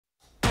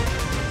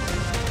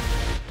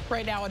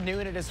Right now at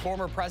noon, it is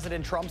former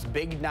President Trump's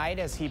big night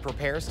as he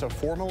prepares to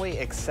formally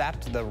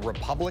accept the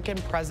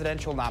Republican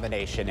presidential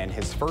nomination in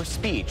his first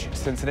speech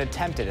since an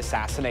attempted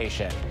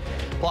assassination.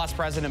 Plus,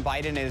 President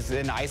Biden is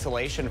in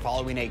isolation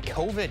following a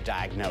COVID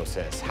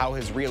diagnosis. How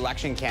his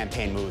re-election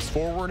campaign moves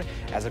forward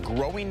as a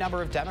growing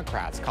number of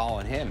Democrats call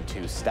on him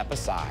to step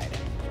aside.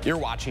 You're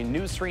watching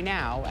News 3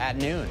 Now at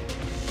noon.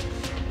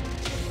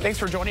 Thanks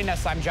for joining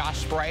us. I'm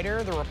Josh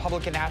Spreiter. The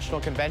Republican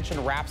National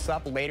Convention wraps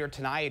up later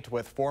tonight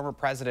with former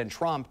President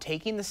Trump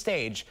taking the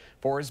stage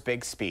for his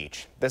big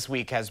speech. This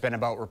week has been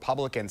about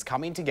Republicans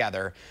coming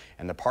together,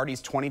 and the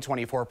party's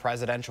 2024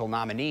 presidential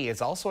nominee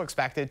is also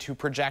expected to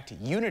project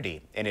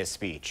unity in his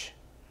speech.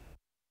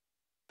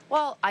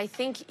 Well, I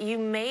think you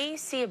may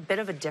see a bit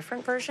of a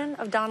different version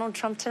of Donald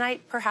Trump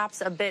tonight,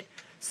 perhaps a bit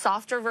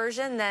softer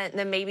version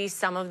than maybe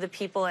some of the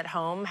people at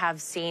home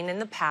have seen in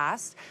the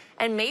past.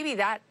 And maybe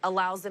that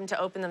allows them to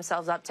open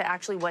themselves up to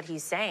actually what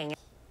he's saying.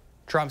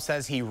 Trump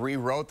says he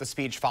rewrote the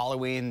speech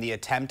following the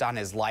attempt on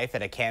his life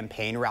at a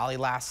campaign rally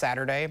last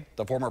Saturday.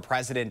 The former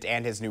president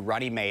and his new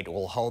running mate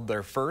will hold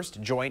their first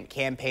joint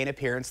campaign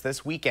appearance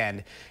this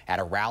weekend at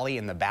a rally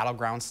in the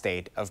battleground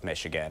state of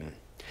Michigan.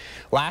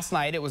 Last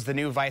night, it was the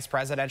new vice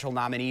presidential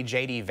nominee,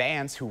 J.D.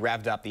 Vance, who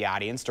revved up the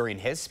audience during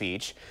his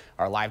speech.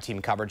 Our live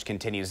team coverage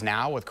continues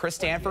now with Chris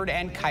Stanford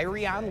and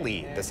Kyrie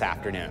Lee this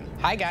afternoon.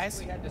 Hi,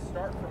 guys.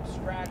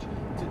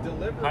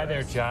 Hi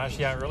there, Josh.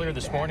 Yeah, earlier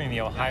this morning,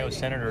 the Ohio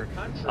senator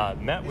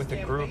met with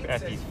a group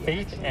at the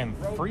Faith and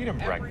Freedom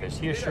Breakfast.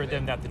 He assured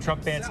them that the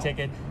Trump-Vance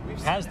ticket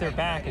has their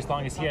back as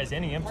long as he has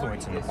any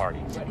influence in the party.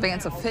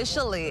 Vance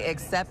officially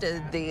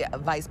accepted the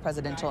vice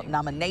presidential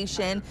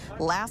nomination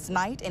last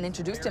night and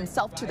introduced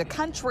himself to the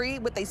country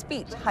with a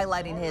speech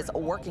highlighting his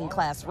working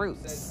class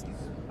roots.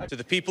 To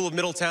the people of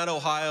Middletown,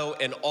 Ohio,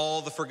 and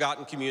all the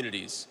forgotten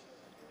communities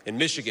in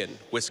Michigan,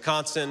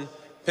 Wisconsin,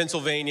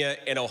 Pennsylvania,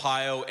 and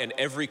Ohio, and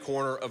every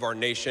corner of our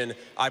nation,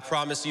 I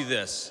promise you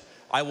this: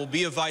 I will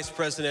be a vice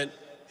president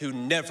who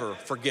never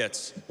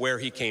forgets where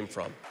he came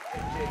from.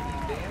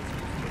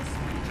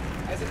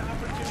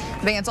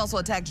 Vance also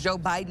attacked Joe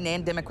Biden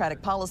and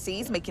Democratic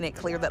policies, making it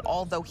clear that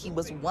although he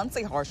was once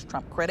a harsh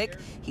Trump critic,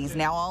 he's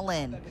now all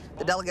in.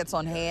 The delegates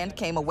on hand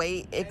came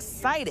away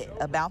excited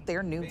about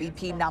their new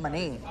VP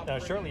nominee.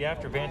 Shortly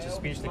after Vance's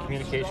speech, the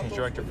communications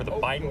director for the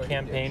Biden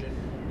campaign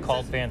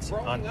called Vance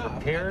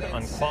unprepared,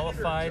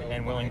 unqualified,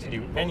 and willing to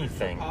do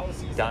anything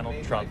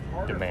Donald Trump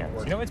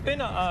demands. You know, it's been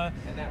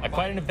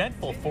quite an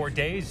eventful 4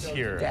 days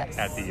here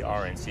at the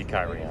RNC,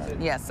 Kyrie.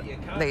 Yes,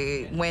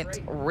 they went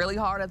really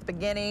hard at the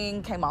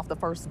beginning, came off the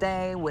first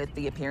day with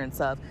the appearance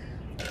of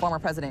former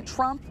President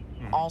Trump,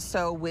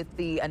 also with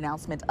the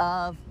announcement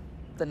of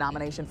the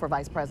nomination for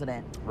vice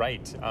president.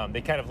 Right.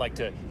 They kind of like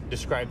to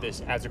describe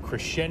this as a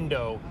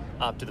crescendo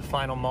up to the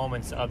final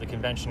moments of the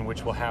convention,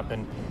 which will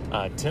happen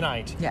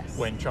tonight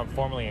when Trump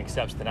formally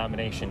accepts the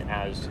nomination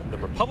as the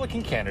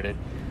Republican candidate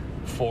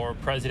for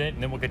president,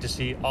 and then we'll get to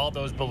see all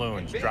those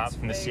balloons drop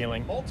from the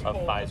ceiling of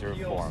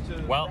Pfizer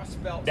Forum. Well,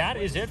 that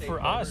is it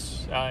for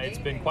us. It's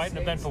been quite an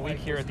eventful week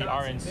here at the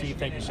RNC.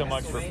 Thank you so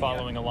much for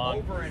following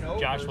along.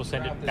 Josh, will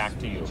send it back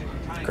to you.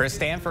 Chris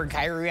Stanford,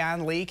 Kyrie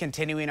Lee,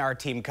 continuing our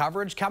team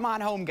coverage. Come on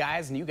home,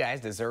 guys, and you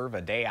guys deserve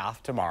a day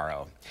off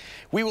tomorrow.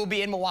 We will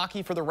be in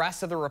Milwaukee for the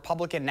rest of the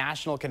Republican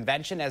National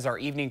Convention as our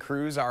evening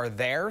crews are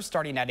there.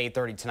 Starting at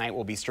 8:30 tonight,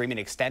 we'll be streaming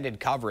extended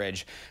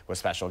coverage with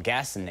special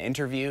guests and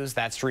interviews.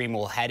 That stream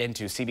will head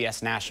into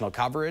CBS national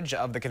coverage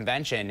of the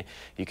convention.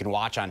 You can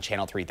watch on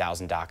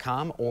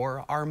channel3000.com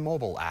or our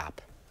mobile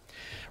app.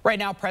 Right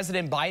now,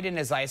 President Biden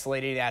is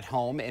isolated at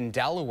home in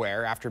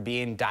Delaware after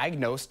being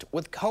diagnosed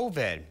with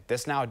COVID.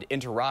 This now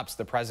interrupts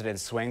the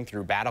president's swing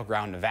through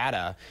battleground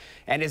Nevada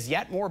and is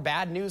yet more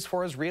bad news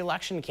for his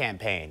re-election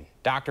campaign.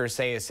 Doctors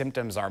say his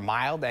symptoms are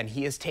mild and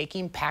he is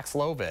taking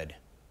Paxlovid.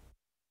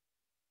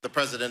 The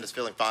president is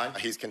feeling fine.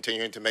 He's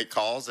continuing to make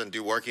calls and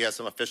do work. He has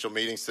some official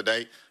meetings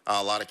today,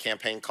 a lot of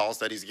campaign calls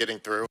that he's getting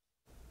through.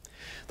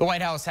 The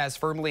White House has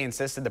firmly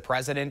insisted the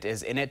president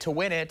is in it to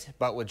win it,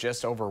 but with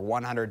just over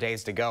 100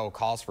 days to go,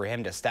 calls for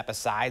him to step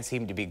aside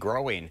seem to be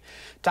growing.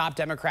 Top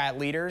Democrat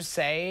leaders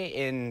say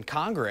in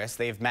Congress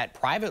they've met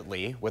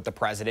privately with the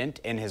president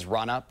in his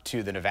run-up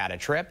to the Nevada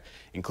trip,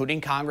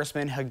 including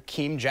Congressman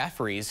Hakeem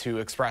Jeffries, who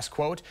expressed,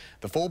 quote,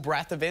 the full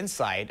breadth of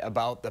insight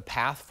about the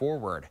path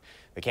forward.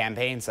 The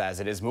campaign says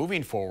it is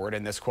moving forward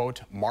in this,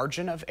 quote,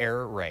 margin of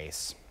error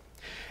race.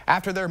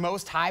 After their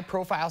most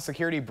high-profile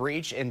security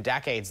breach in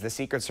decades, the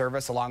Secret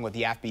Service, along with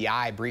the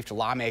FBI, briefed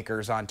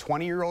lawmakers on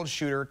 20-year-old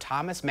shooter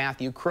Thomas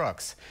Matthew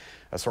Crooks.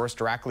 A source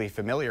directly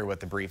familiar with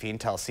the briefing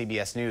tells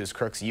CBS News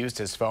Crooks used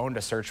his phone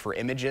to search for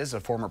images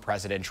of former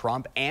President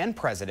Trump and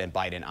President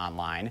Biden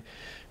online.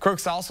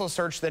 Crooks also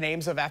searched the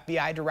names of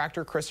FBI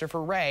Director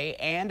Christopher Wray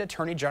and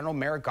Attorney General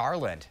Merrick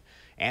Garland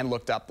and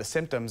looked up the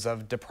symptoms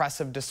of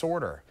depressive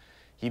disorder.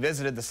 He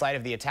visited the site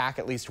of the attack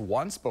at least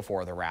once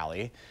before the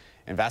rally.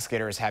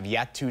 Investigators have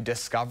yet to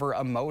discover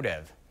a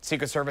motive.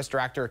 Secret Service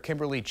Director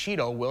Kimberly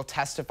Cheadle will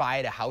testify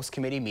at a House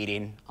committee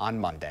meeting on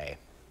Monday.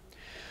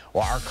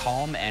 Well, our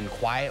calm and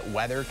quiet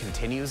weather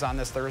continues on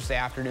this Thursday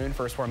afternoon.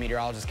 First Warn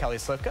meteorologist Kelly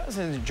Slifka is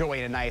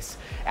enjoying a nice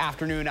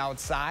afternoon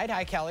outside.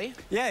 Hi, Kelly.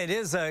 Yeah, it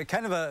is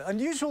kind of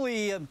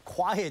unusually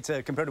quiet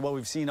compared to what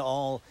we've seen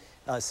all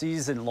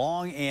season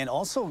long, and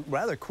also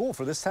rather cool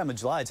for this time of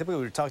July. Typically,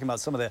 we were talking about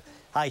some of the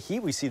high heat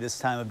we see this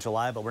time of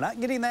July, but we're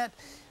not getting that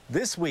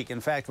this week.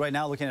 In fact, right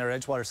now, looking at our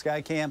Edgewater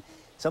sky cam,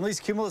 some of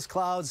these cumulus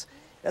clouds,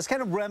 that's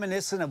kind of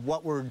reminiscent of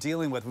what we're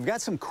dealing with. We've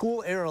got some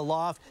cool air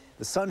aloft.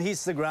 The sun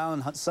heats the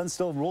ground, the sun's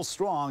still real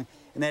strong,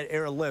 and that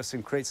air lifts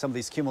and creates some of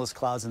these cumulus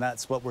clouds, and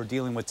that's what we're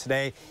dealing with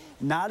today.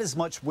 Not as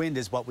much wind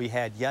as what we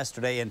had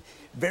yesterday, and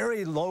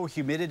very low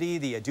humidity.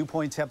 The dew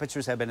point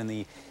temperatures have been in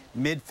the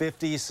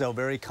mid-50s, so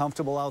very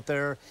comfortable out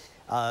there.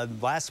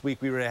 Last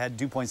week we had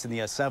dew points in the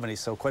 70s,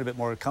 so quite a bit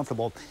more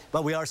comfortable.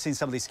 But we are seeing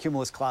some of these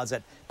cumulus clouds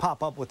that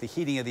pop up with the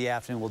heating of the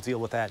afternoon. We'll deal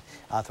with that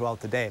throughout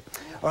the day.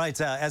 All right,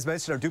 as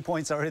mentioned, our dew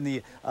points are in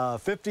the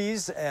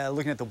 50s.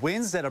 Looking at the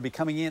winds that are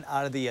coming in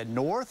out of the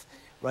north.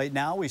 Right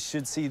now, we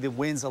should see the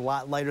winds a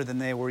lot lighter than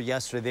they were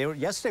yesterday.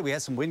 Yesterday, we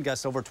had some wind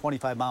gusts over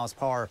 25 miles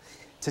per hour.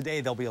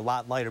 Today, they'll be a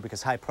lot lighter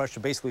because high pressure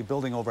basically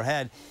building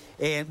overhead.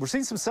 And we're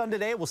seeing some sun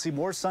today. We'll see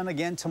more sun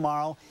again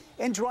tomorrow.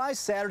 And dry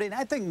Saturday. And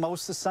I think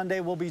most of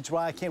Sunday will be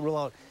dry. I can't rule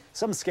out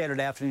some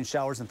scattered afternoon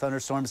showers and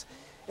thunderstorms.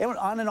 And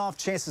on and off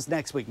chances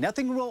next week.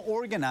 Nothing real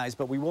organized,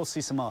 but we will see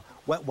some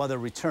wet weather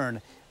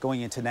return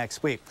going into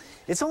next week.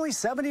 It's only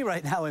 70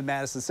 right now in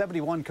Madison,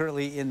 71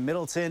 currently in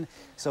Middleton.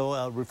 So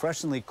a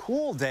refreshingly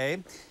cool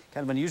day.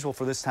 Kind of unusual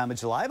for this time of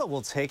July, but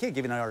we'll take it,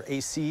 giving our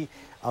AC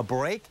a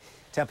break.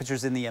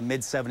 Temperatures in the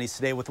mid-70s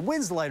today with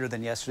winds lighter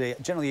than yesterday,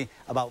 generally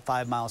about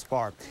 5 miles per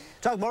hour.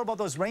 Talk more about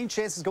those rain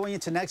chances going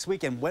into next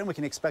week and when we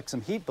can expect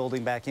some heat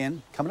building back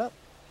in coming up.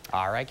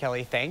 All right,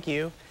 Kelly, thank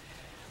you.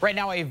 Right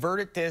now, a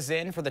verdict is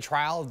in for the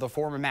trial of the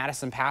former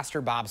Madison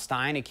pastor Bob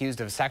Stein, accused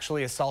of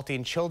sexually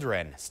assaulting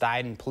children.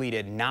 Stein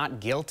pleaded not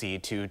guilty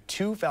to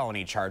 2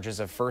 felony charges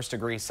of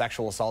first-degree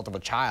sexual assault of a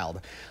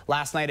child.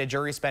 Last night, a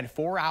jury spent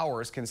 4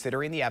 hours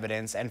considering the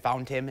evidence and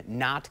found him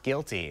not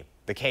guilty.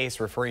 The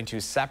case referring to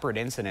separate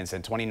incidents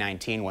in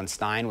 2019 when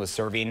Stein was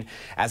serving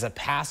as a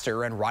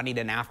pastor and running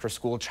an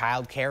after-school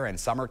child care and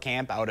summer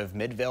camp out of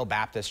Midvale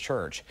Baptist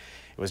Church.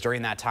 It was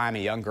during that time a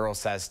young girl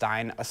says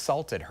Stein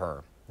assaulted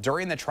her.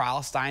 During the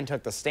trial, Stein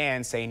took the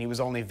stand saying he was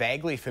only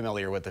vaguely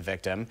familiar with the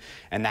victim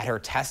and that her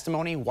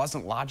testimony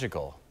wasn't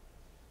logical.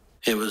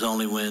 It was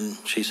only when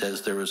she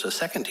says there was a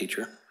second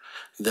teacher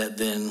that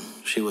then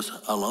she was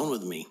alone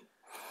with me.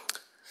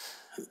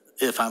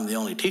 If I'm the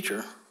only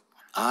teacher,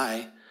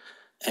 I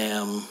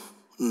am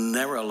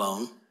never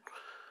alone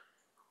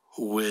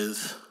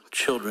with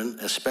children,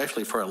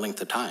 especially for a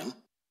length of time.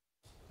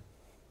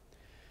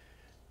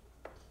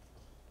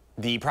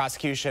 The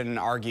prosecution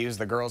argues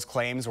the girl's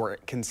claims were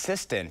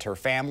consistent. Her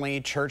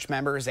family, church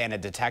members, and a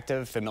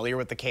detective familiar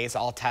with the case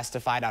all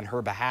testified on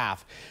her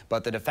behalf.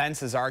 But the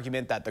defense's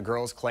argument that the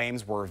girl's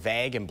claims were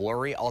vague and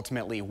blurry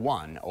ultimately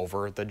won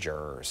over the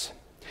jurors.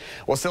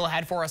 Well, still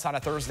ahead for us on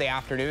a Thursday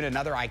afternoon,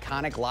 another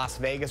iconic Las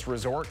Vegas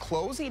resort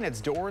closing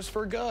its doors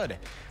for good.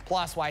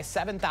 Plus, why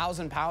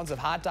 7,000 pounds of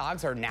hot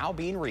dogs are now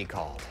being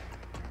recalled.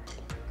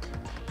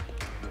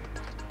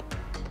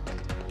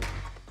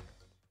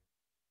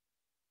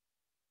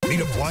 Need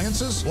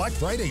appliances? Black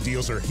Friday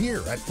deals are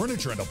here at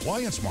Furniture and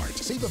Appliance Mart.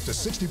 Save up to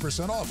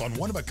 60% off on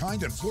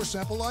one-of-a-kind and floor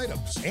sample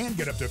items. And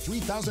get up to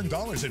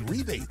 $3,000 in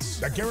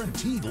rebates. The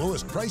guaranteed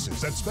lowest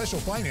prices and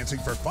special financing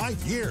for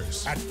 5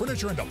 years at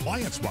Furniture and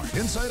Appliance Mart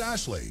inside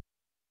Ashley.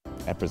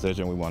 At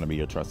Precision, we want to be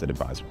your trusted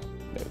advisor.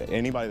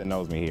 Anybody that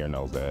knows me here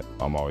knows that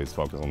I'm always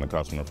focused on the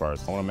customer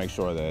first. I want to make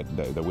sure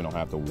that we don't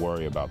have to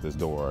worry about this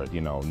door,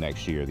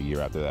 next year, the year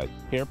after that.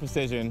 Here at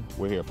Precision,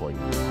 we're here for you.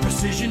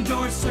 Precision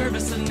Door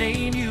Service, a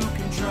name you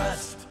can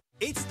trust.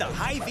 It's the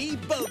Hy-Vee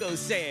BOGO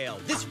sale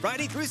this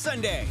Friday through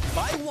Sunday.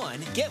 Buy one,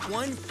 get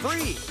one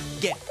free.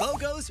 Get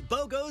BOGOs,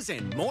 BOGOs,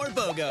 and more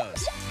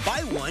BOGOs. Buy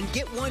one,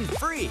 get one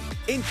free,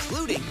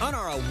 including on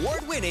our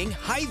award-winning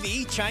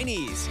Hy-Vee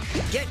Chinese.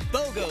 Get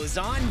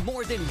BOGOs on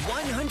more than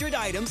 100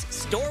 items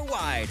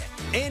store-wide.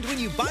 And when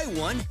you buy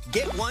one,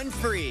 get one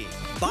free.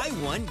 Buy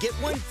one, get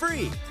one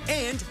free.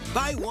 And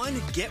buy one,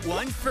 get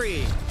one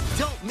free.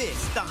 Don't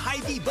miss the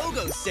Hy-Vee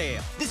BOGO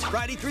sale this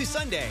Friday through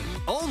Sunday,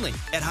 only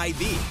at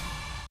Hy-Vee.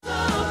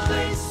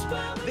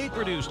 They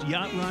produced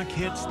yacht rock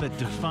hits that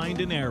defined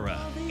an era.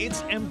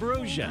 It's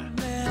Ambrosia.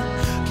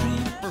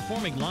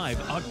 Performing live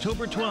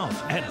October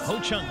 12th at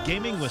Ho-Chunk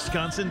Gaming,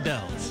 Wisconsin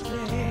Dells.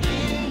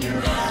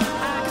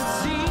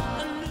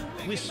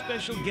 With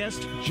special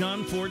guest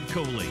John Ford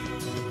Coley.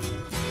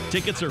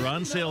 Tickets are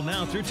on sale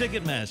now through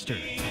Ticketmaster.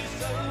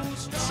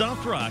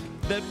 Soft rock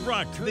that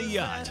rocked the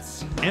yacht.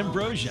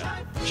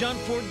 Ambrosia, John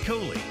Ford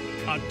Coley,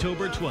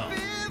 October 12th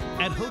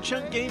at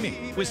Ho-Chunk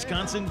Gaming,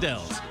 Wisconsin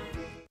Dells.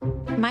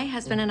 My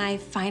husband and I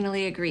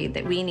finally agreed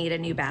that we need a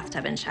new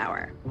bathtub and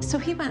shower. So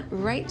he went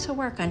right to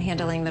work on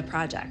handling the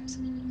project.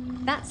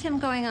 That's him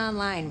going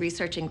online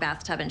researching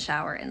bathtub and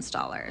shower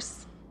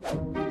installers.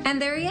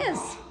 And there he is,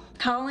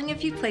 calling a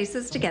few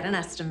places to get an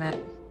estimate.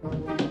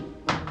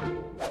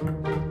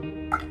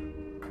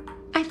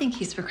 I think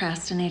he's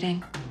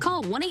procrastinating.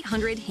 Call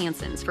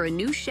 1-800-HANSONS for a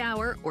new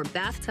shower or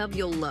bathtub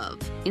you'll love.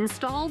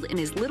 Installed in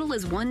as little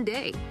as 1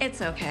 day.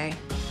 It's okay.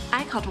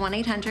 I called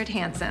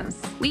 1-800-HANSONS.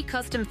 We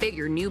custom fit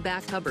your new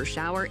bathtub or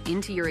shower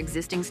into your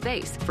existing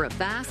space for a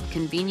fast,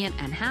 convenient,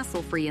 and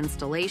hassle-free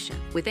installation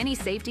with any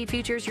safety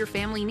features your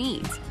family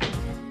needs.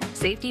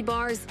 Safety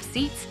bars,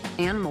 seats,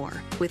 and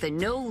more with a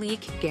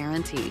no-leak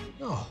guarantee.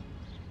 Oh,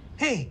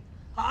 hey,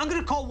 I'm going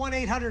to call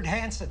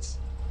 1-800-HANSONS.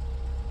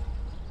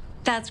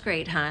 That's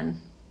great, hon.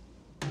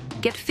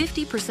 Get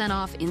 50%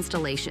 off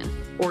installation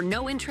or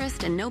no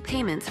interest and no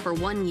payments for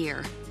 1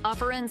 year.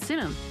 Offer ends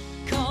soon.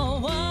 Call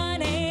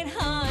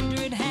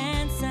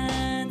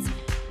 1-800-HANSONS.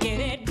 Get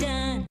it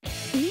done.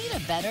 Need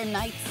a better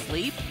night's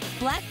sleep?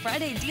 Black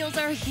Friday deals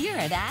are here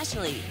at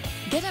Ashley.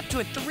 Get up to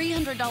a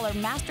 $300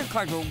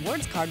 MasterCard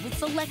rewards card with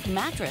select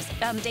mattress,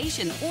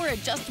 foundation, or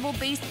adjustable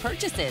base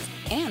purchases.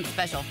 And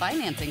special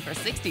financing for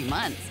 60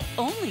 months.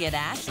 Only at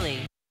Ashley.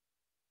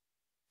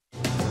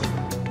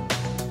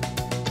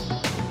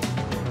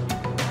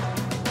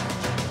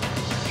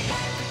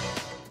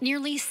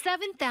 Nearly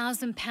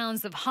 7,000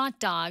 pounds of hot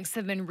dogs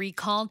have been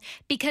recalled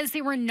because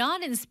they were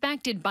not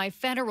inspected by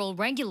federal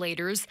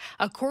regulators,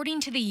 according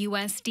to the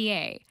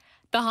USDA.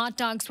 The hot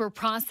dogs were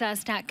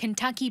processed at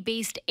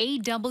Kentucky-based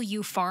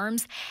AW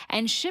Farms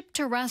and shipped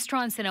to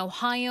restaurants in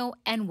Ohio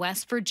and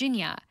West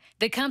Virginia.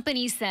 The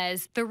company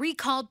says the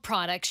recalled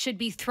products should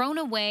be thrown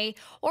away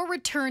or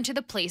returned to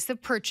the place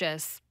of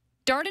purchase.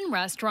 Darden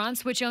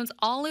Restaurants, which owns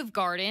Olive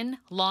Garden,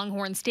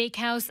 Longhorn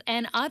Steakhouse,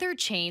 and other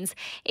chains,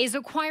 is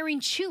acquiring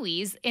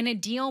Chuy's in a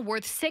deal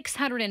worth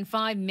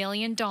 $605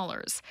 million.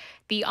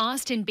 The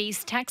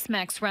Austin-based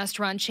Tex-Mex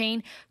restaurant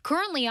chain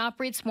currently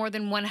operates more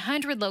than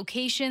 100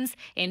 locations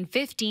in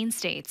 15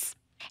 states.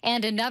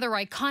 And another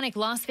iconic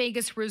Las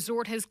Vegas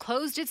resort has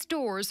closed its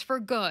doors for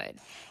good.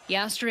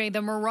 Yesterday,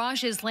 the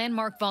Mirage's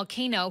landmark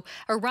volcano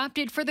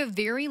erupted for the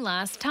very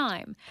last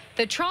time.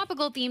 The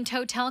tropical-themed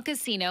hotel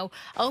casino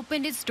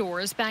opened its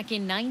doors back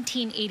in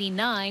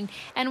 1989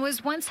 and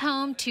was once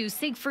home to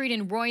Siegfried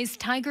and Roy's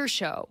Tiger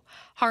Show.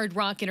 Hard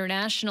Rock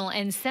International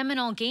and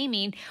Seminole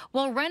Gaming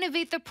will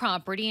renovate the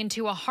property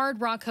into a Hard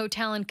Rock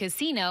hotel and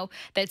casino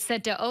that's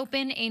set to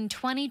open in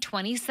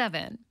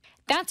 2027.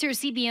 That's your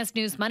CBS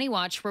News Money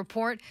Watch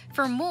report.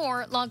 For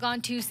more, log on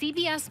to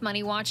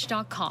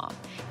cbsmoneywatch.com.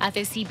 At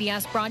the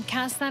CBS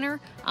Broadcast Center,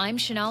 I'm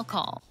Chanel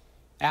Call.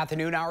 At the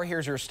noon hour,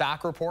 here's your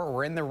stock report.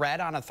 We're in the red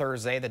on a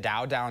Thursday. The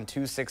Dow down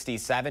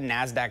 267,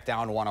 NASDAQ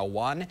down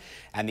 101,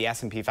 and the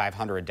S&P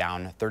 500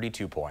 down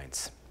 32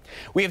 points.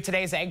 We have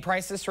today's egg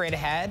prices straight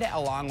ahead,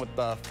 along with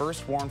the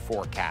first warm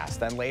forecast.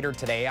 Then later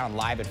today on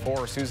Live at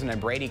 4, Susan and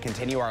Brady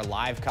continue our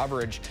live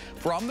coverage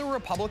from the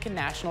Republican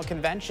National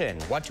Convention.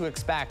 What to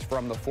expect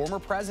from the former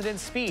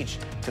president's speech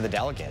to the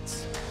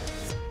delegates.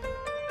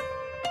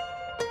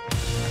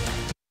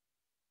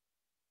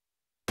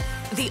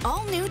 The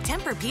all-new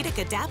Tempur-Pedic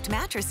Adapt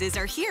mattresses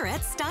are here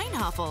at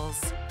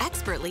Steinhafels.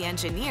 Expertly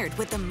engineered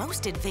with the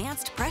most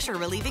advanced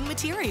pressure-relieving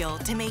material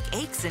to make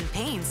aches and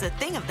pains a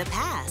thing of the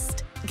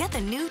past. Get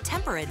the new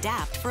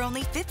Tempur-Adapt for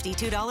only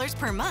 $52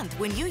 per month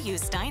when you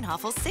use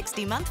Steinhafels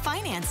 60-month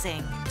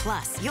financing.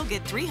 Plus, you'll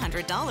get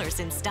 $300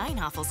 in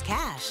Steinhafels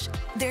cash.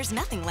 There's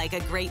nothing like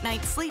a great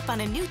night's sleep on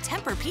a new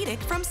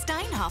Tempur-Pedic from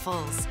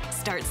Steinhafels.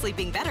 Start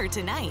sleeping better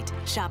tonight.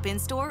 Shop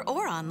in-store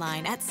or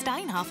online at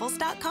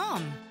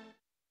steinhafels.com.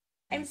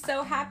 I'm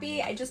so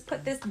happy. I just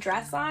put this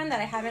dress on that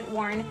I haven't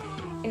worn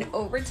in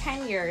over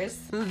 10 years.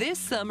 This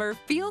summer,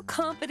 feel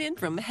confident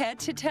from head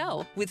to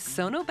toe with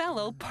Sono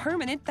Bello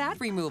Permanent Fat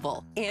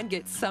Removal and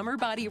get summer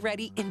body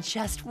ready in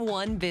just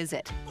one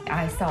visit.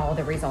 I saw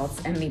the results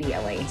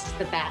immediately. It's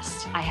the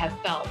best I have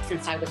felt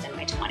since I was in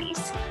my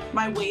 20s.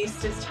 My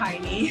waist is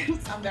tiny.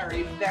 I'm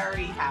very,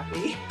 very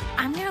happy.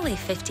 I'm nearly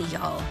 50,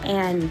 y'all,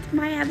 and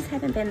my abs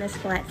haven't been this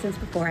flat since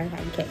before I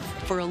had kids.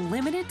 For a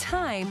limited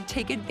time,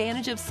 take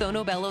advantage of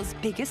Sono Bello's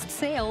biggest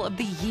sale of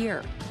the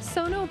year.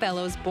 Sono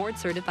Bello's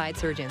board-certified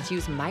surgeons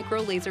use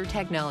micro-laser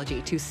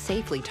technology to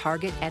safely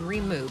target and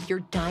remove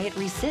your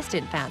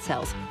diet-resistant fat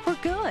cells for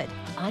good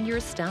on your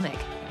stomach,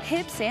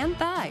 hips and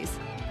thighs,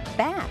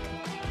 back,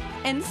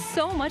 and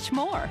so much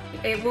more.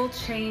 It will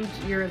change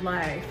your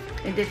life.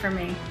 It did for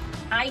me.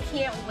 I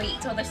can't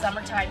wait till the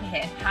summertime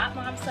hit. Hot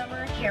Mom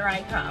Summer, here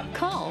I come.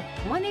 Call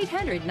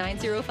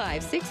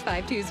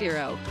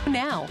 1-800-905-6520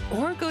 now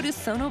or go to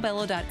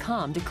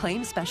sonobello.com to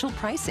claim special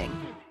pricing.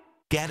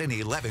 Get an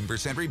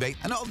 11% rebate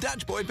on all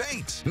Dutch Boy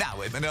paints,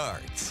 now at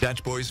Menards.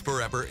 Dutch Boy's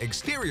Forever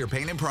Exterior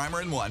Paint and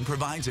Primer in 1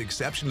 provides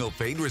exceptional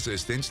fade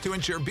resistance to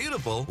ensure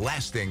beautiful,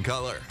 lasting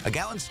color. A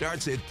gallon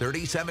starts at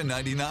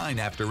 $37.99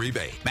 after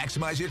rebate.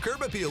 Maximize your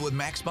curb appeal with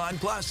Max Bond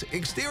Plus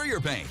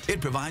Exterior Paint.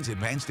 It provides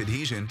advanced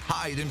adhesion,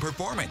 height, and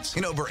performance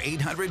in over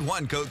 800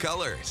 one-coat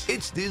colors.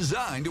 It's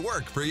designed to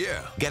work for you.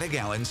 Get a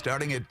gallon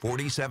starting at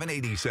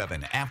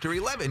 $47.87 after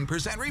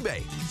 11%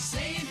 rebate.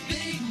 Save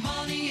big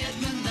money at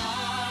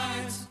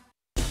Menards.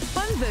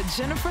 Fun The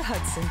Jennifer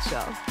Hudson Show.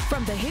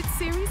 From the hit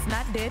series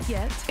Not Dead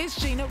Yet, it's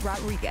Gina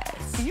Rodriguez.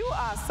 You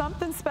are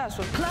something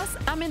special. Plus,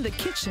 I'm in the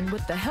kitchen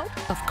with the help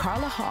of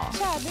Carla Hall.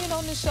 Child, being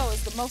on this show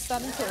is the most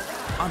stunning too.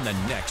 On the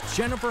next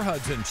Jennifer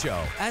Hudson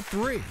Show at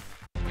 3.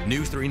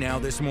 News 3 Now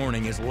This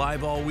Morning is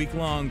live all week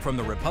long from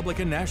the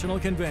Republican National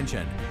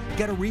Convention.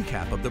 Get a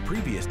recap of the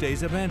previous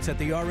day's events at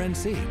the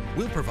RNC.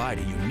 We'll provide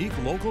a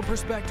unique local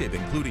perspective,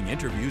 including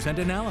interviews and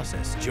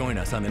analysis. Join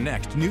us on the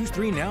next News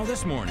 3 Now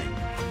This Morning.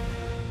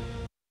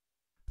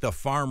 The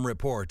Farm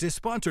Report is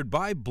sponsored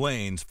by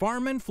Blaine's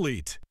Farm and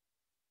Fleet.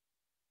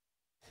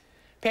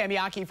 Pam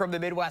Yockey from the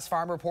Midwest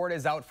Farm Report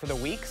is out for the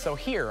week, so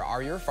here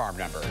are your farm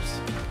numbers.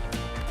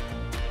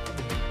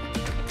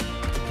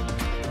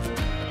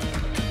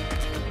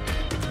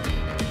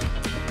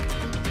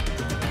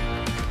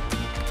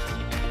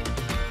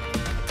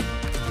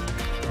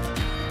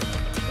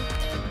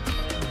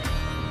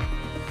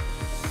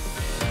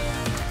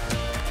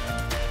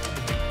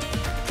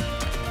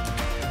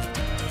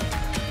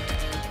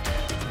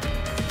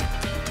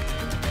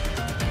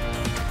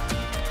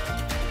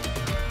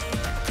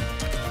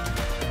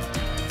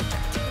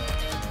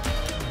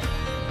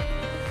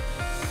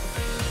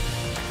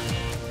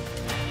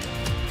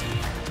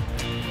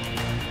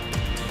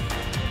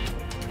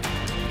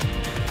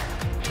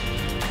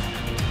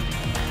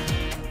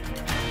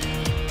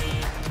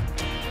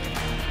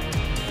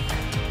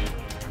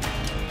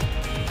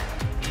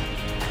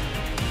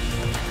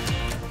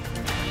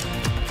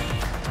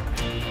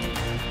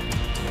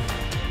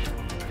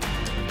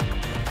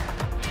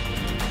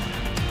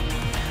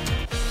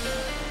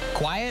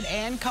 Quiet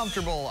and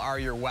comfortable are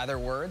your weather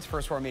words.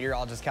 First Warn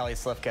meteorologist Kelly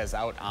Slifka is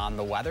out on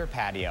the weather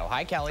patio.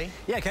 Hi, Kelly.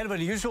 Yeah, kind of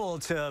unusual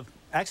to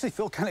actually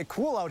feel kind of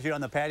cool out here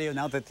on the patio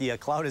now that the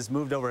cloud has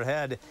moved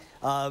overhead.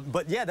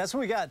 But yeah, that's what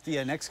we got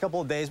the next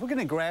couple of days. We're going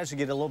to gradually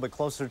get a little bit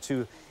closer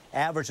to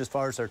average as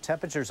far as our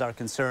temperatures are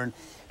concerned.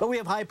 But we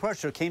have high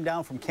pressure, came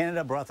down from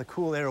Canada, brought the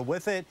cool air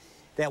with it.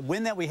 That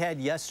wind that we had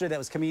yesterday that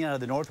was coming out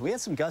of the north, we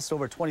had some gusts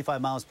over 25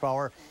 miles per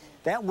hour.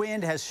 That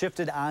wind has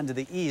shifted on to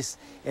the east,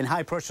 and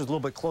high pressure is a little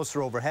bit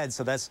closer overhead,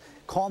 so that's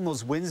calmed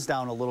those winds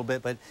down a little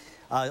bit. But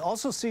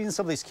also seeing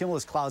some of these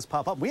cumulus clouds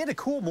pop up. We had a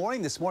cool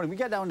morning this morning. We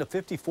got down to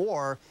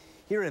 54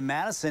 here in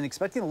Madison,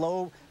 expecting a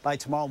low by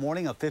tomorrow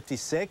morning of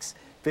 56,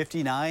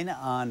 59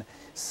 on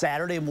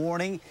Saturday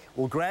morning.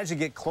 We'll gradually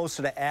get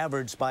closer to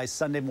average by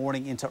Sunday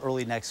morning into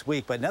early next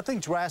week, but nothing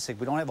drastic.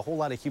 We don't have a whole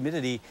lot of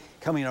humidity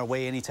coming our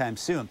way anytime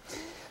soon.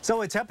 So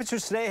with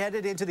temperatures today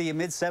headed into the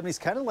mid-70s,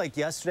 kind of like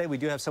yesterday, we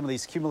do have some of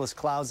these cumulus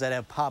clouds that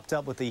have popped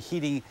up with the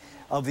heating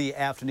of the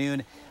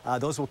afternoon.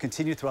 Those will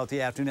continue throughout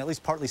the afternoon, at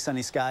least partly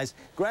sunny skies.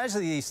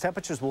 Gradually, these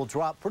temperatures will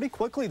drop pretty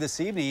quickly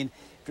this evening.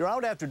 If you're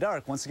out after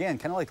dark, once again,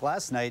 kind of like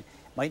last night,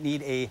 might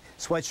need a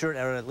sweatshirt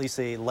or at least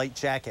a light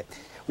jacket.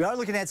 We are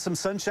looking at some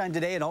sunshine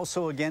today and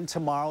also again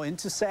tomorrow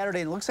into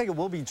Saturday. And it looks like it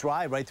will be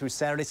dry right through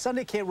Saturday.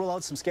 Sunday can't rule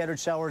out some scattered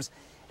showers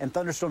and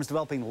thunderstorms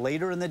developing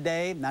later in the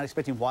day. Not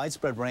expecting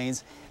widespread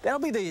rains. That'll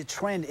be the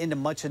trend into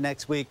much of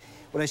next week.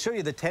 When I show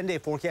you the 10-day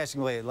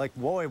forecasting, like,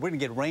 whoa, we're going to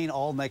get rain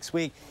all next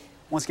week.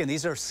 Once again,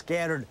 these are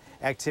scattered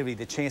activity.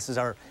 The chances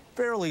are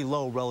fairly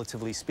low,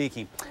 relatively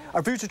speaking.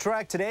 Our future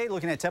track today,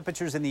 looking at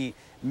temperatures in the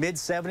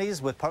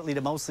mid-70s with partly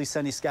to mostly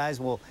sunny skies.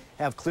 We'll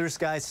have clear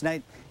skies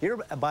tonight. Here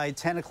by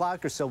 10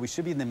 o'clock or so, we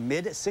should be in the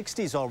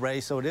mid-60s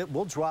already, so it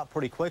will drop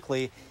pretty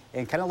quickly.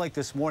 And kind of like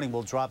this morning,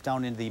 we'll drop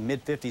down into the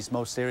mid-50s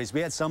most areas.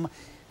 We had some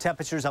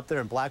temperatures up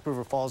there in Black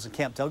River Falls and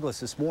Camp Douglas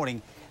this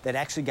morning that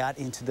actually got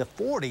into the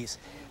 40s.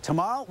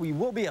 Tomorrow, we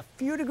will be a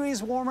few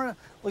degrees warmer,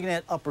 looking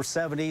at upper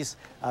 70s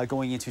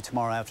going into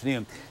tomorrow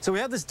afternoon. So we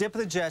have this dip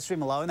of the jet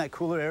stream, allowing that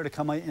cooler air to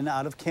come in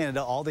out of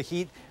Canada. All the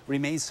heat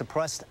remains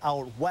suppressed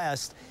out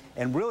west,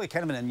 and really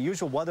kind of an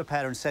unusual weather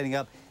pattern setting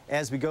up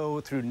as we go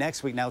through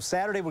next week. Now,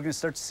 Saturday, we're going to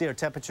start to see our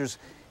temperatures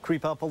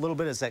creep up a little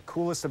bit as that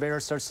coolest of air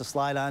starts to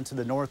slide on to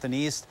the north and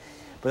east.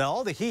 But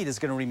all the heat is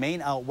going to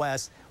remain out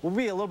west. We'll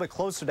be a little bit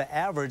closer to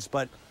average,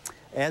 but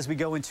as we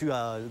go into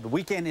the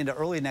weekend into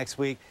early next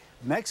week,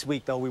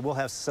 though, we will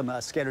have some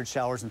scattered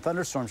showers and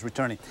thunderstorms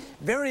returning.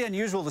 Very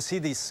unusual to see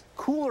these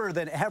cooler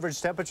than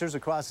average temperatures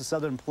across the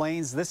southern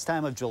plains this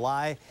time of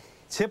July.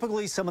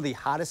 Typically, some of the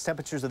hottest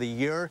temperatures of the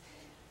year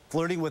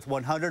flirting with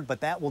 100,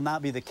 but that will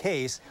not be the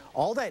case.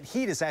 All that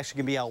heat is actually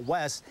going to be out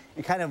west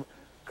and kind of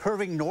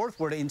curving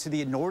northward into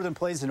the northern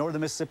plains, the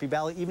northern Mississippi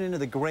Valley, even into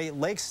the Great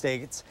Lakes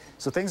states.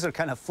 So things are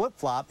kind of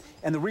flip-flop.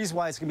 And the reason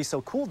why it's going to be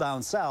so cool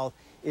down south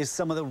is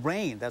some of the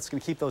rain. That's going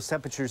to keep those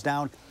temperatures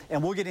down.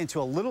 And we'll get into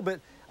a little bit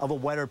of a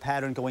wetter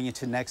pattern going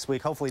into next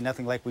week. Hopefully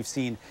nothing like we've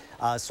seen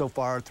so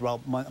far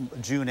throughout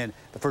June and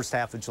the first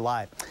half of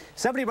July.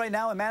 70 right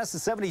now in Madison,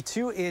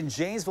 72 in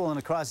Janesville and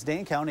across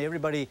Dane County.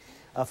 Everybody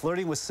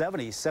flirting with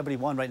 70,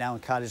 71 right now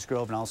in Cottage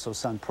Grove and also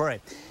Sun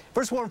Prairie.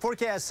 First warm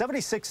forecast,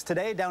 76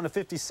 today, down to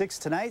 56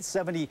 tonight,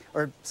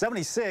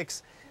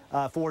 76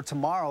 for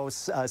tomorrow,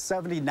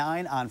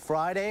 79 on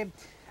Friday.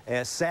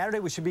 Saturday,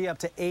 we should be up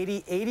to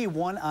 80,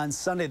 81 on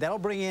Sunday. That'll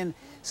bring in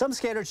some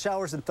scattered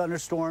showers and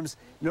thunderstorms.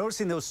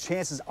 Noticing those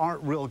chances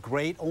aren't real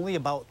great, only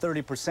about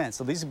 30%.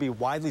 So these will be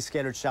widely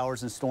scattered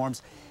showers and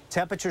storms.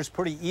 Temperatures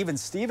pretty even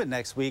Steven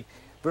next week.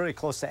 Very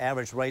close to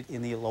average, right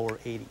in the lower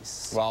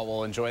 80s. Well,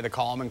 we'll enjoy the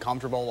calm and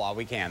comfortable while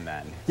we can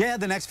then. Yeah,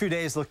 the next few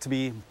days look to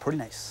be pretty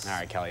nice. All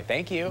right, Kelly,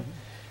 thank you.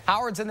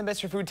 Howard's in the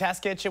Mr. Food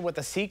Test Kitchen with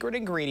the secret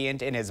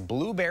ingredient in his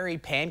blueberry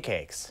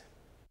pancakes.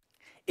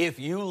 If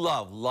you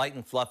love light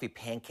and fluffy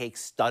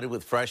pancakes studded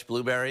with fresh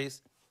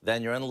blueberries,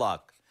 then you're in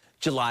luck.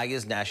 July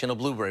is National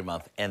Blueberry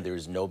Month, and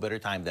there's no better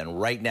time than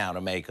right now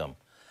to make them.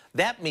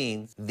 That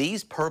means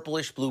these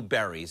purplish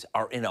blueberries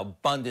are in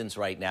abundance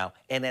right now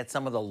and at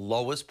some of the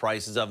lowest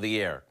prices of the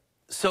year.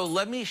 So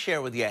let me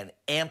share with you an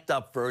amped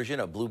up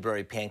version of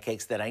blueberry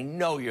pancakes that I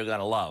know you're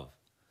gonna love.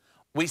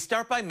 We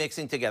start by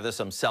mixing together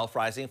some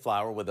self-rising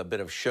flour with a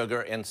bit of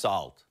sugar and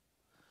salt.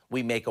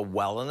 We make a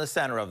well in the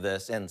center of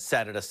this and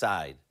set it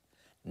aside.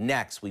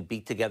 Next, we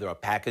beat together a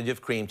package of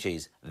cream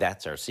cheese,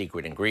 that's our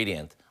secret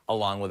ingredient,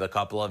 along with a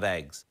couple of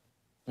eggs.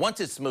 Once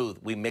it's smooth,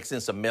 we mix in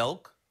some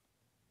milk,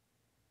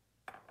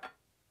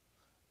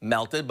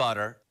 melted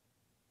butter,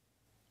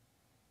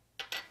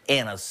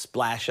 and a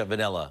splash of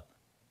vanilla.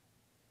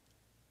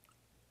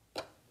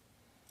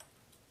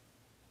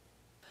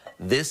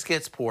 This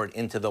gets poured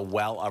into the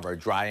well of our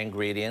dry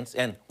ingredients,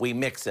 and we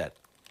mix it.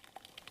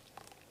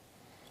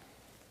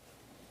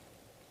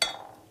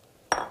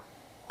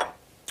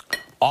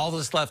 All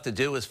that's left to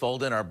do is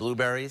fold in our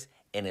blueberries,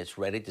 and it's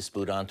ready to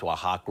spoon onto a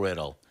hot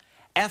griddle.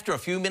 After a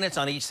few minutes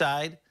on each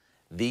side,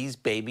 these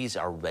babies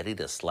are ready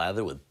to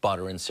slather with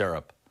butter and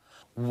syrup.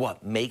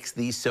 What makes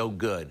these so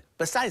good,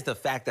 besides the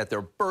fact that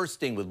they're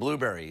bursting with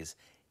blueberries,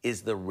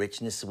 is the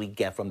richness we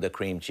get from the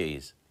cream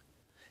cheese.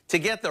 To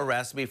get the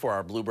recipe for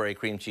our blueberry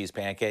cream cheese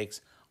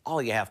pancakes,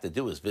 all you have to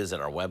do is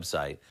visit our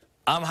website.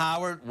 I'm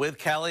Howard with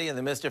Kelly in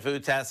the Mr.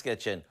 Food Test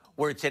Kitchen,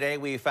 where today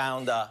we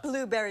found a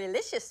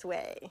blueberry-licious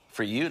way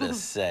for you to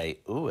say,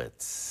 ooh,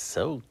 it's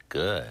so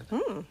good.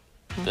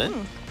 Good?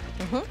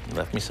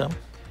 Left me some?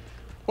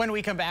 When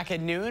we come back at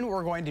noon,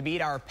 we're going to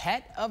meet our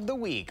pet of the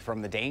week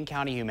from the Dane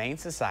County Humane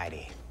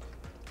Society.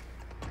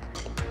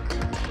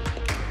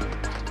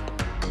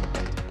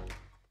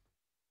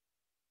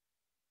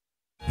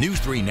 News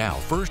 3 Now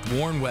First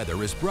Warn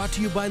Weather is brought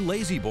to you by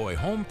Lazy Boy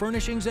Home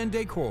Furnishings and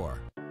Decor.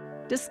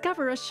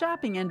 Discover a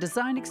shopping and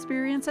design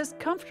experience as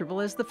comfortable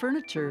as the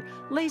furniture.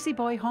 Lazy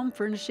Boy Home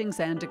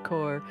Furnishings and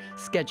Decor.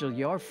 Schedule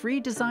your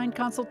free design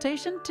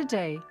consultation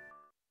today.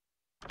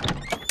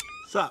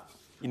 What's up?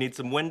 You need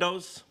some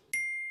windows?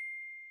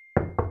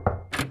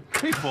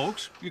 Hey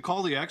folks, you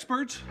call the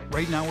experts?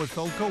 Right now with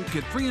Felco,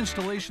 get free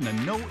installation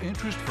and no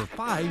interest for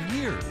 5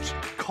 years.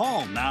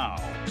 Call now.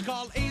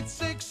 Call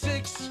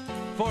 866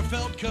 for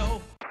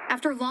Felco.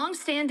 After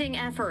long-standing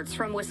efforts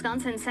from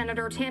Wisconsin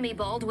Senator Tammy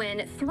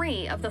Baldwin,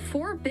 3 of the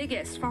 4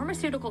 biggest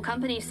pharmaceutical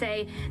companies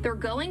say they're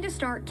going to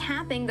start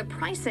capping the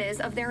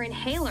prices of their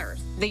inhalers.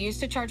 They used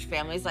to charge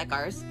families like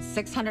ours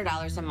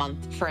 $600 a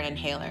month for an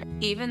inhaler,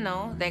 even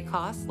though they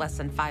cost less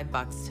than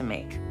 $5 to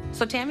make.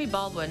 So Tammy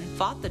Baldwin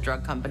fought the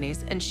drug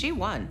companies, and she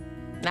won.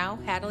 Now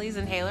Hadley's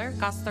inhaler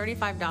costs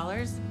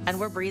 $35, and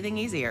we're breathing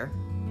easier.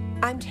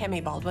 I'm Tammy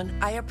Baldwin.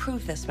 I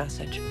approve this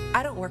message.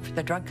 I don't work for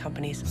the drug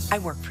companies. I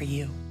work for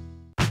you.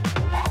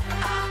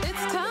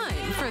 It's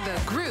time for the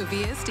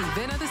grooviest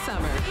event of the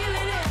summer.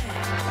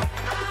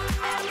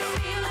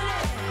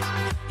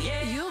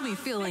 You'll be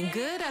feeling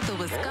good at the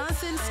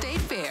Wisconsin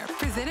State Fair,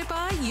 presented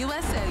by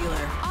U.S.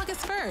 Cellular,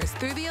 August 1st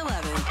through the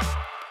 11th.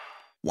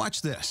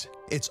 Watch this.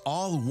 It's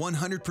all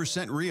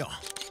 100% real.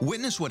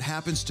 Witness what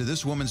happens to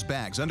this woman's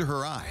bags under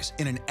her eyes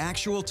in an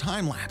actual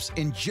time lapse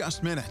in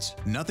just minutes.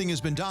 Nothing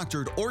has been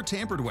doctored or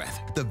tampered with.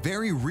 The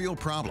very real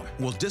problem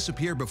will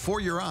disappear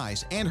before your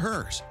eyes and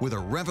hers with a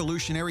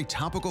revolutionary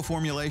topical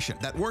formulation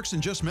that works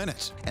in just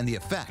minutes, and the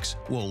effects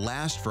will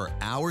last for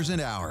hours and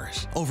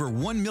hours. Over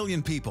 1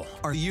 million people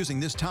are using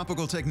this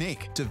topical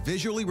technique to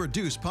visually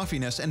reduce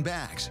puffiness and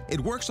bags. It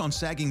works on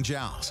sagging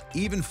jowls,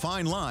 even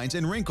fine lines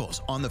and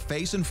wrinkles on the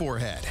face and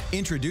forehead.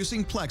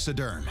 Introducing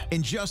Plexiderm.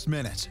 In just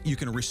minutes, you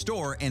can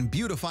restore and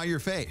beautify your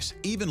face,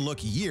 even look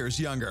years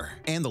younger.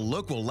 And the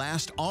look will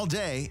last all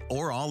day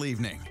or all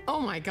evening. Oh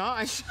my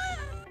gosh.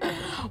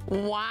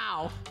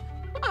 Wow.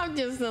 I'm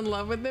just in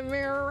love with the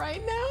mirror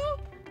right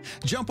now.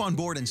 Jump on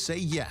board and say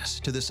yes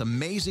to this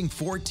amazing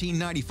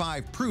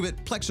 $14.95 Prove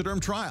It Plexiderm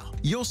trial.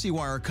 You'll see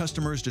why our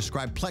customers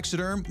describe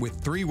Plexiderm with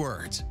 3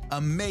 words.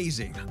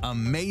 Amazing,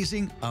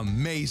 amazing,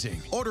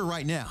 amazing. Order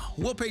right now.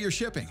 We'll pay your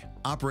shipping.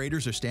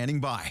 Operators are standing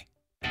by.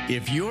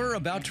 If you're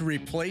about to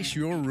replace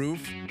your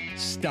roof,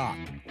 stop.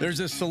 There's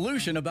a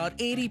solution about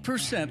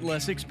 80%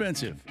 less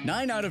expensive.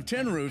 9 out of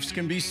 10 roofs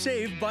can be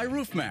saved by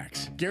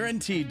RoofMax.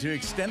 Guaranteed to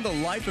extend the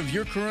life of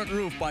your current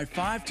roof by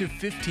 5 to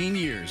 15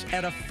 years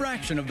at a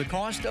fraction of the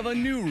cost of a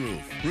new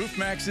roof.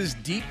 RoofMax's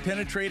deep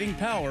penetrating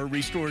power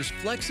restores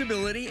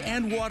flexibility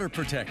and water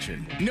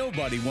protection.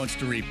 Nobody wants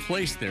to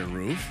replace their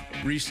roof.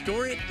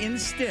 Restore it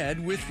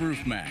instead with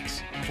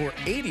RoofMax for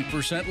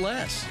 80%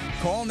 less.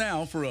 Call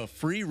now for a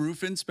free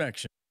roof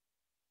inspection.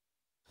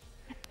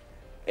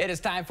 It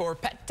is time for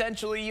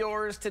Potentially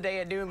Yours. Today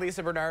at noon,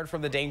 Lisa Bernard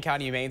from the Dane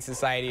County Humane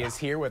Society is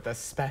here with a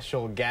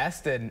special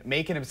guest and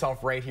making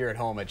himself right here at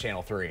home at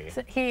Channel 3.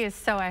 He is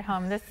so at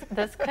home.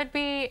 This could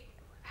be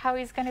how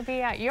he's going to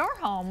be at your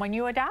home when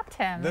you adopt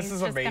him. This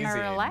is amazing. He's just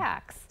going to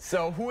relax.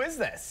 So who is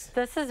this?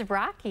 This is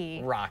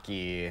Rocky.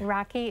 Rocky.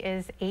 Rocky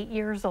is 8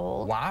 years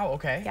old. Wow,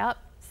 okay. Yep.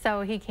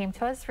 So he came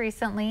to us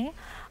recently,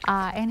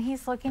 and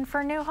he's looking for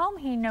a new home.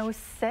 He knows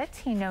sit,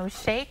 he knows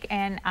shake,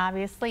 and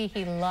obviously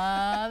he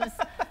loves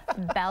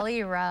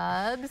belly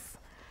rubs.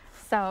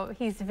 So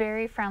he's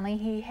very friendly.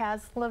 He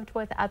has lived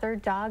with other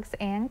dogs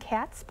and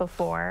cats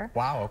before.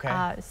 Wow,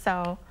 okay.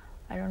 So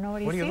I don't know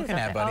what he sees. What are you looking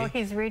at, buddy? Oh,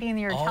 he's reading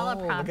your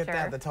teleprompter. Look at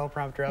that, the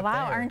teleprompter up there.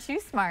 Wow, aren't you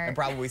smart? And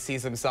probably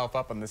sees himself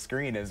up on the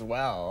screen as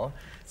well.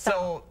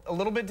 So a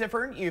little bit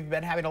different. You've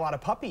been having a lot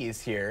of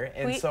puppies here,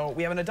 and so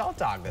we have an adult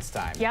dog this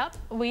time. Yep,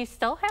 we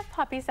still have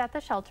puppies at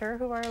the shelter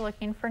who are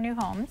looking for new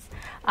homes,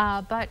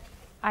 but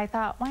I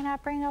thought, why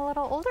not bring a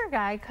little older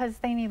guy, because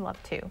they need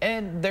love too.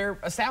 And they're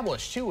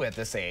established too at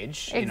this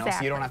age, you know,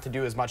 so you don't have to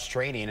do as much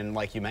training, and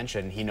like you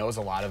mentioned, he knows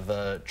a lot of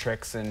the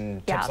tricks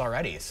and tips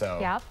already. So.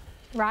 Yep.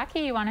 Rocky,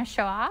 you want to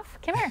show off?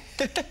 Come here.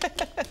 Come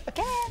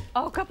here.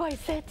 Oh, good boy,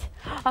 sit.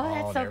 Oh,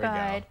 that's so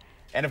good.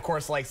 And of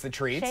course, likes the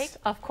treats. Shake,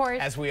 of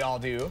course. As we all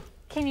do.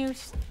 Can you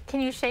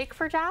shake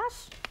for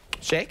Josh?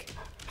 Shake.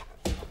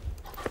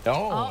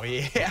 Oh,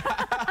 yeah.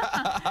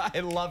 I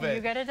love it.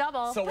 You get a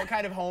double. So what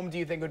kind of home do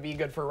you think would be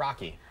good for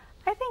Rocky?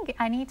 I think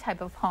any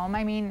type of home.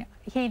 I mean,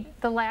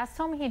 the last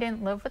home he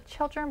didn't live with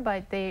children,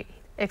 but they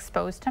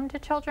exposed him to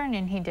children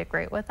and he did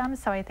great with them.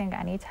 So I think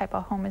any type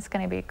of home is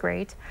going to be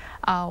great.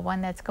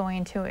 One that's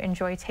going to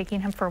enjoy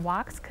taking him for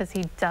walks, because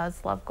he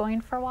does love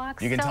going for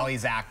walks. You can tell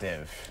he's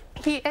active.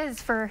 He is.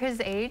 For his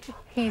age,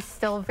 he's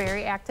still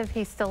very active.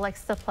 He still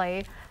likes to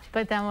play.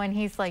 But then when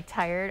he's like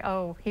tired,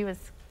 oh, he was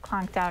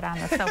clonked out on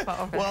the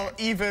sofa over there. Well,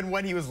 even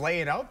when he was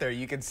laying out there,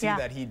 you can see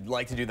that he'd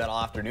like to do that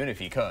all afternoon if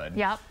he could.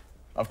 Yep.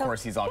 Of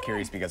course, he's all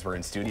curious because we're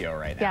in studio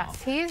right now.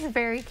 Yes, he's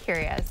very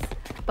curious,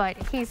 but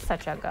he's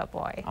such a good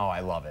boy. Oh,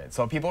 I love it.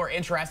 So if people are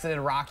interested in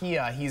Rocky,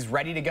 he's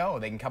ready to go.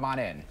 They can come on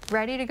in.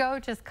 Ready to go.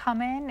 Just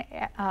come in,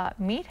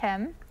 meet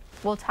him.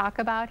 We'll talk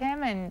about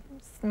him and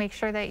make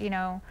sure that, you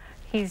know,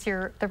 he's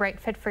the right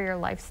fit for your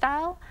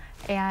lifestyle,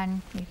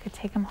 and you could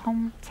take him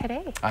home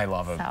today. I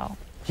love him. So.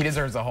 He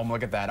deserves a home.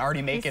 Look at that.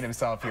 Already making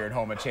himself here at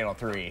home at Channel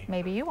 3.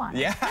 Maybe you want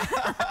it. Yeah.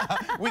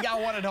 We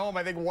got one at home.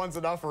 I think one's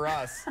enough for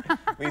us.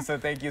 Lisa,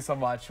 thank you so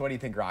much. What do you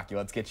think, Rocky?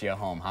 Let's get you a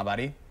home. Huh,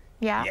 buddy?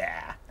 Yeah.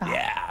 Yeah.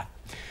 Yeah.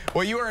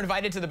 Well, you are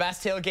invited to the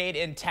best tailgate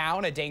in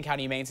town at Dane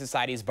County Humane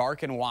Society's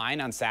Bark and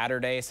Wine on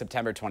Saturday,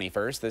 September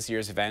 21st. This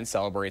year's event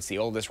celebrates the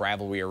oldest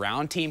rivalry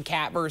around, Team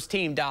Cat versus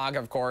Team Dog,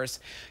 of course.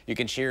 You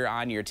can cheer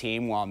on your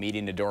team while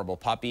meeting adorable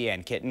puppy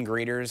and kitten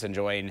greeters,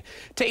 enjoying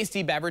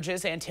tasty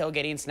beverages and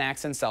tailgating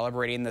snacks, and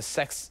celebrating the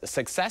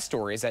success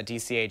stories at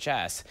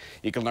DCHS.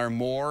 You can learn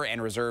more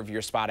and reserve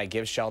your spot at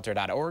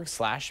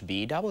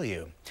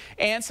giveshelter.org/BW.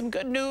 And some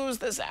good news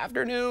this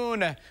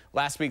afternoon.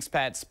 Last week's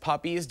pets,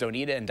 puppies,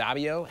 Donita and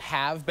Davio,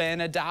 have been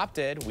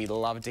adopted. We'd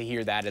love to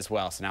hear that as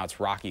well. So now it's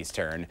Rocky's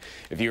turn.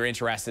 If you're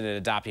interested in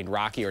adopting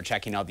Rocky or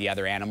checking out the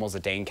other animals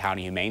at Dane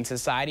County Humane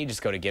Society,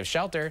 just go to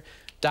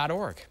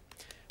giveshelter.org.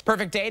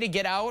 Perfect day to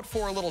get out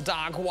for a little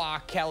dog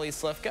walk. Kelly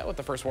Slifka with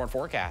the first warn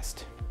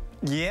forecast.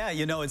 Yeah,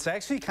 you know, it's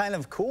actually kind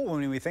of cool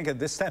when we think of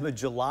this time of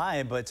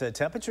July, but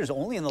temperatures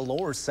only in the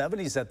lower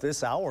 70s at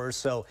this hour,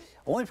 so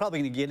only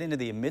probably going to get into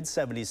the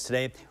mid-70s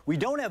today. We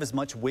don't have as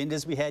much wind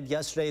as we had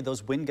yesterday.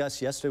 Those wind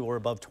gusts yesterday were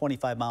above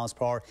 25 miles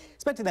per hour.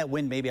 Expecting that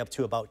wind maybe up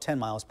to about 10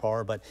 miles per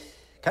hour, but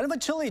kind of a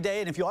chilly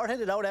day. And if you are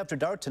headed out after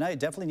dark tonight,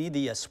 definitely need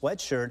the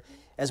sweatshirt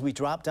as we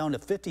drop down to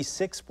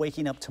 56,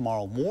 waking up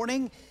tomorrow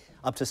morning.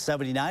 Up to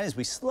 79 as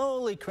we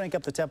slowly crank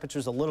up the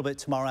temperatures a little bit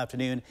tomorrow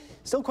afternoon.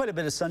 Still quite a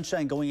bit of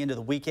sunshine going into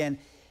the weekend.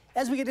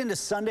 As we get into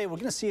Sunday, we're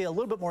going to see a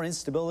little bit more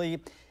instability.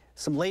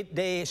 Some late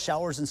day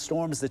showers and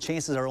storms. The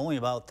chances are only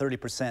about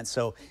 30%,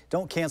 so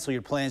don't cancel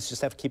your plans.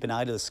 Just have to keep an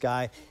eye to the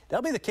sky.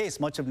 That'll be the case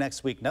much of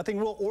next week. Nothing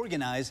real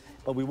organized,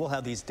 but we will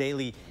have these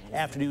daily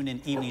afternoon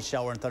and evening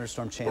shower and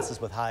thunderstorm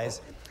chances with highs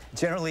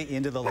generally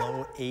into the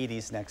low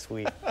 80s next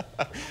week.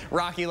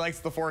 Rocky likes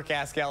the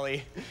forecast,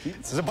 Kelly.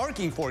 This is a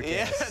barking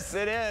forecast. Yes,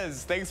 it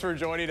is. Thanks for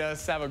joining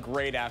us. Have a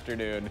great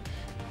afternoon.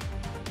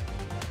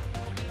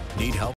 Need help?